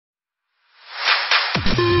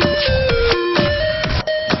Hey,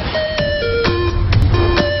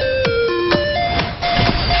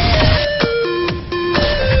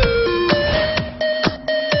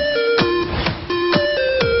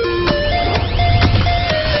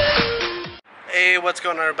 what's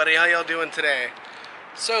going on, everybody? How y'all doing today?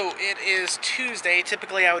 So it is Tuesday.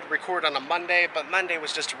 Typically I would record on a Monday, but Monday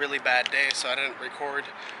was just a really bad day, so I didn't record.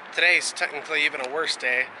 Today's technically even a worse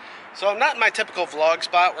day. So I'm not in my typical vlog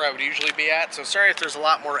spot where I would usually be at, so sorry if there's a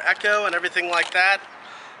lot more echo and everything like that.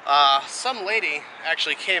 Some lady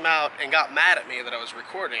actually came out and got mad at me that I was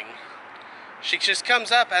recording. She just comes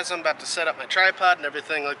up as I'm about to set up my tripod and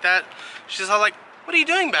everything like that. She's all like, "What are you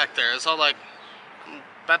doing back there?" It's all like, "I'm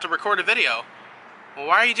about to record a video." "Well,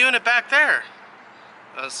 why are you doing it back there?"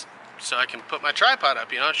 So I can put my tripod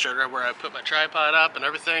up, you know, showed her where I put my tripod up and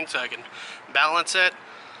everything so I can balance it.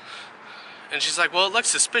 And she's like, "Well, it looks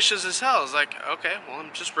suspicious as hell." I was like, "Okay, well,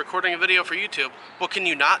 I'm just recording a video for YouTube." "Well, can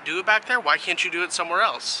you not do it back there? Why can't you do it somewhere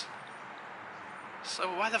else?" So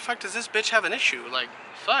why the fuck does this bitch have an issue? Like,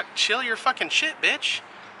 fuck, chill your fucking shit, bitch.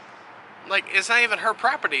 Like, it's not even her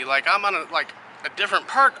property. Like, I'm on a different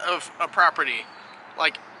part of a property.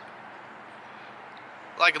 Like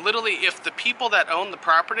literally, if the people that own the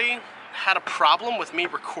property had a problem with me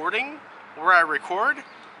recording where I record,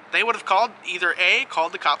 they would have either A,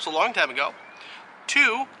 called the cops a long time ago,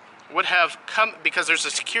 2, would have come, because there's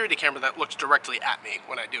a security camera that looks directly at me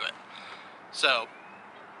when I do it. So,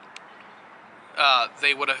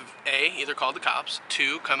 they would have A, either called the cops,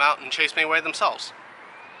 2, come out and chase me away themselves.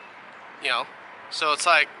 You know? So it's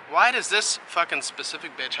like, why does this fucking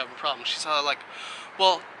specific bitch have a problem? She's all like,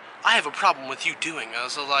 "Well, I have a problem with you doing." I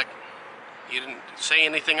was like, "You didn't say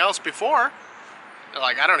anything else before."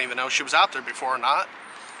 Like, I don't even know if she was out there before or not.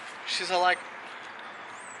 She's all like,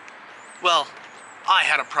 "Well, I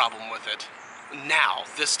had a problem with it. Now,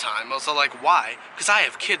 this time." I was like, "Why?" "Because I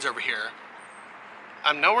have kids over here."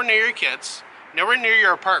 I'm nowhere near your kids, nowhere near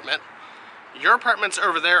your apartment. Your apartment's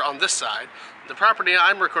over there on this side. The property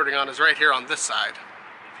I'm recording on is right here on this side.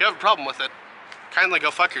 If you have a problem with it, kindly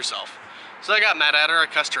go fuck yourself. So I got mad at her, I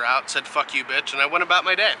cussed her out, said "fuck you, bitch," and I went about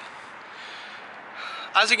my day.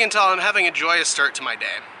 As you can tell, I'm having a joyous start to my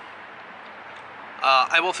day.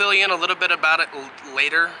 I will fill you in a little bit about it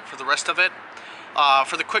later for the rest of it.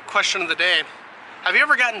 For the quick question of the day, have you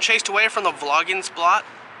ever gotten chased away from the vlogging spot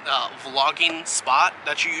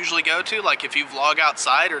that you usually go to, like if you vlog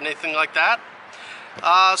outside or anything like that?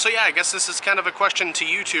 So yeah, I guess this is kind of a question to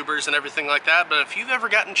YouTubers and everything like that, but if you've ever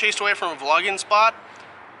gotten chased away from a vlogging spot,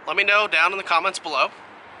 let me know down in the comments below.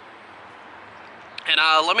 And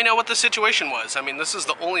let me know what the situation was. I mean, this is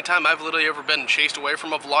the only time I've literally ever been chased away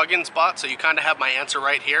from a vlogging spot, so you kind of have my answer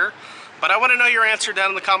right here. But I want to know your answer down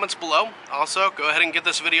in the comments below. Also, go ahead and give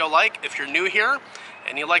this video a like if you're new here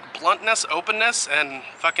and you like bluntness, openness, and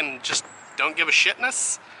fucking just don't give a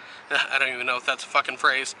shitness. I don't even know if that's a fucking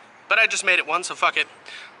phrase, but I just made it one, so fuck it.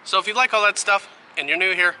 So if you like all that stuff and you're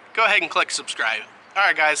new here, go ahead and click subscribe.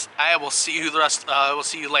 Alright guys, I will see you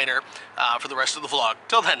later for the rest of the vlog.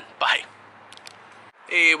 Till then, bye.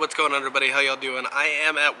 Hey, what's going on, everybody? How y'all doing? I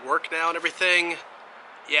am at work now and everything.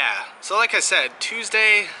 Yeah, so like I said,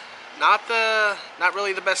 Tuesday, not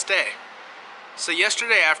really the best day. So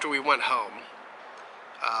yesterday after we went home,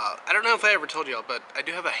 I don't know if I ever told y'all, but I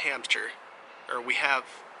do have a hamster. Or we have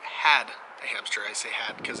had a hamster. I say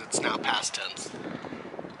had because it's now past tense.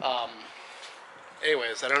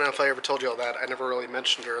 Anyways, I don't know if I ever told you all that. I never really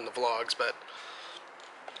mentioned her in the vlogs, but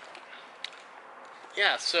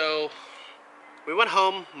yeah, so we went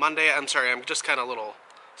home Monday. I'm sorry, I'm just kind of a little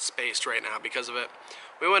spaced right now because of it.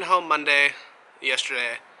 We went home Monday,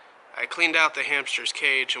 yesterday. I cleaned out the hamster's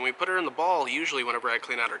cage, and we put her in the ball usually whenever I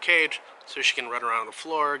clean out her cage, so she can run around on the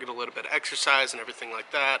floor, get a little bit of exercise and everything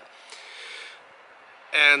like that.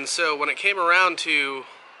 And so when it came around to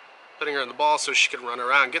putting her in the ball so she could run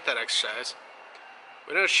around and get that exercise,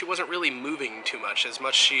 we noticed she wasn't really moving too much, as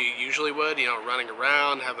much she usually would, you know, running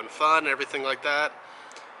around, having fun, and everything like that.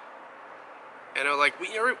 And like,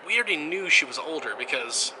 we already knew she was older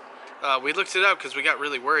because we looked it up because we got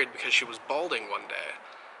really worried because she was balding one day.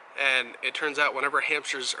 And it turns out whenever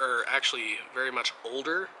hamsters are actually very much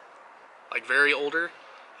older, like very older,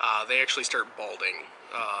 they actually start balding.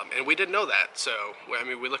 And we didn't know that, so, I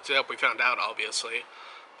mean, we looked it up, we found out, obviously.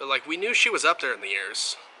 But, like, we knew she was up there in the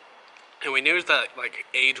years. And we knew that, like,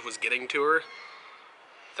 age was getting to her.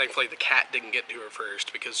 Thankfully, the cat didn't get to her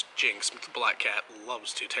first, because Jinx, the black cat,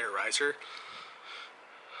 loves to terrorize her.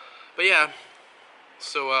 But, yeah.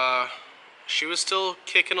 So, she was still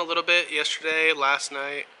kicking a little bit yesterday, last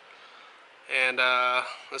night. And,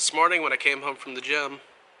 this morning when I came home from the gym,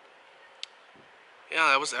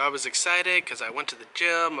 Yeah, I was excited because I went to the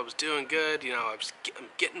gym. I was doing good. You know, I'm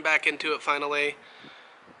getting back into it finally.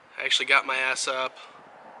 I actually got my ass up.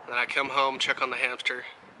 Then I come home, check on the hamster.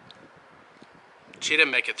 She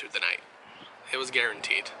didn't make it through the night. It was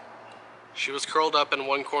guaranteed. She was curled up in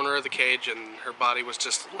one corner of the cage and her body was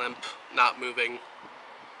just limp, not moving.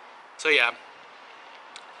 So yeah.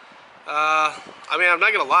 I mean, I'm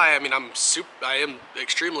not gonna lie. I mean, I am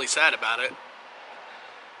extremely sad about it.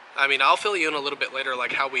 I mean, I'll fill you in a little bit later,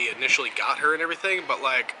 like how we initially got her and everything. But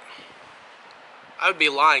like, I would be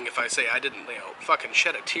lying if I say I didn't, you know, fucking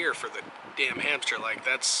shed a tear for the damn hamster. Like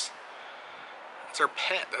that's our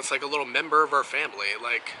pet. That's like a little member of our family.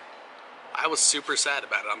 Like, I was super sad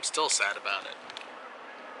about it. I'm still sad about it.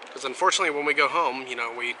 Because unfortunately, when we go home, you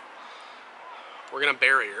know, we're gonna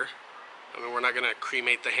bury her. I mean, we're not gonna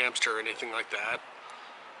cremate the hamster or anything like that.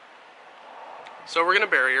 So we're gonna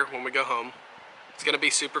bury her when we go home. It's gonna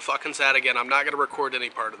be super fucking sad again. I'm not gonna record any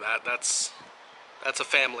part of that. That's a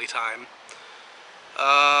family time.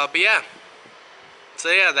 But yeah. So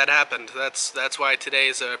yeah, that happened. That's why today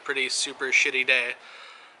is a pretty super shitty day.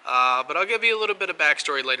 But I'll give you a little bit of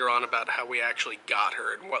backstory later on about how we actually got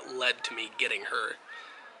her and what led to me getting her.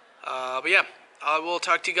 But yeah, I will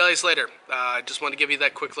talk to you guys later. I just want to give you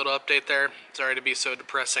that quick little update there. Sorry to be so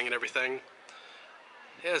depressing and everything.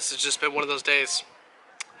 Yeah, this has just been one of those days.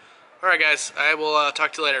 Alright guys, I will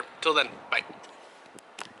talk to you later. Till then, bye.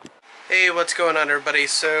 Hey, what's going on everybody?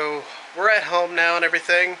 So, we're at home now and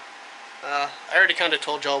everything. I already kind of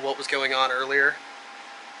told y'all what was going on earlier.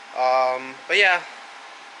 But yeah.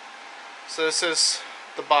 So this is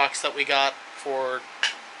the box that we got for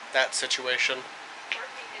that situation.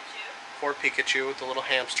 For Pikachu, the little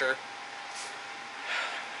hamster.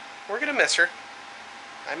 We're gonna miss her.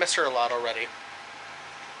 I miss her a lot already.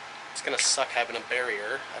 It's gonna suck having a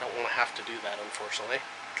barrier. I don't want to have to do that, unfortunately.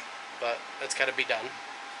 But it's gotta be done.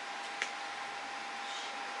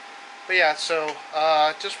 But yeah, so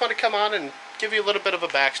just want to come on and give you a little bit of a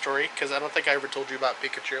backstory, because I don't think I ever told you about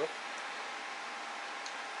Pikachu.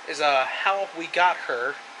 Is how we got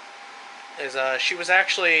her is she was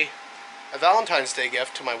actually a Valentine's Day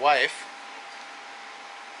gift to my wife.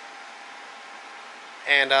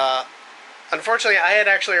 And unfortunately, I had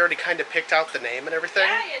actually already kind of picked out the name and everything.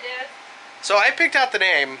 Yeah, you did. So I picked out the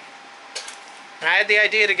name, and I had the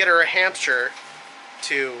idea to get her a hamster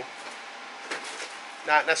to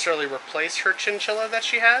not necessarily replace her chinchilla that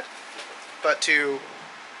she had, but to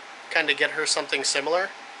kind of get her something similar,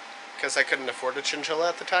 because I couldn't afford a chinchilla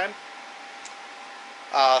at the time.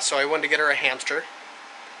 So I wanted to get her a hamster,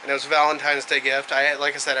 and it was a Valentine's Day gift.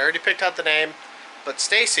 Like I said, I already picked out the name, but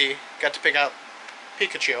Stacy got to pick out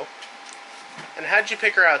Pikachu. And how'd you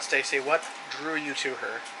pick her out, Stacy? What drew you to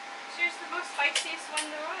her? She was the most feistiest one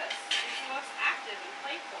there was. She was the most active and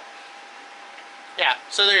playful. Yeah,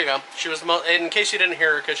 so there you go. She was the most, in case you didn't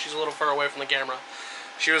hear her because she's a little far away from the camera,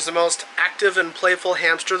 she was the most active and playful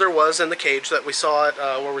hamster there was in the cage that we saw at,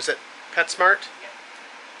 where was it? PetSmart?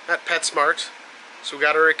 Yep. At PetSmart. So we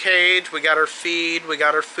got her a cage, we got her feed, we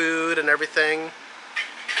got her food and everything.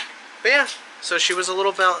 But yeah, so she was a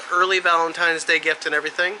little early Valentine's Day gift and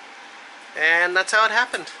everything. And that's how it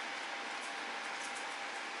happened.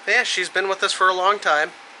 But yeah, she's been with us for a long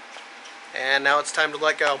time. And now it's time to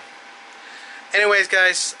let go. Anyways,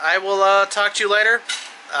 guys, I will talk to you later.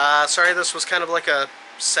 Sorry this was kind of like a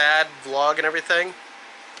sad vlog and everything.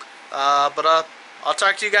 But I'll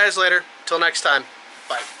talk to you guys later. Till next time.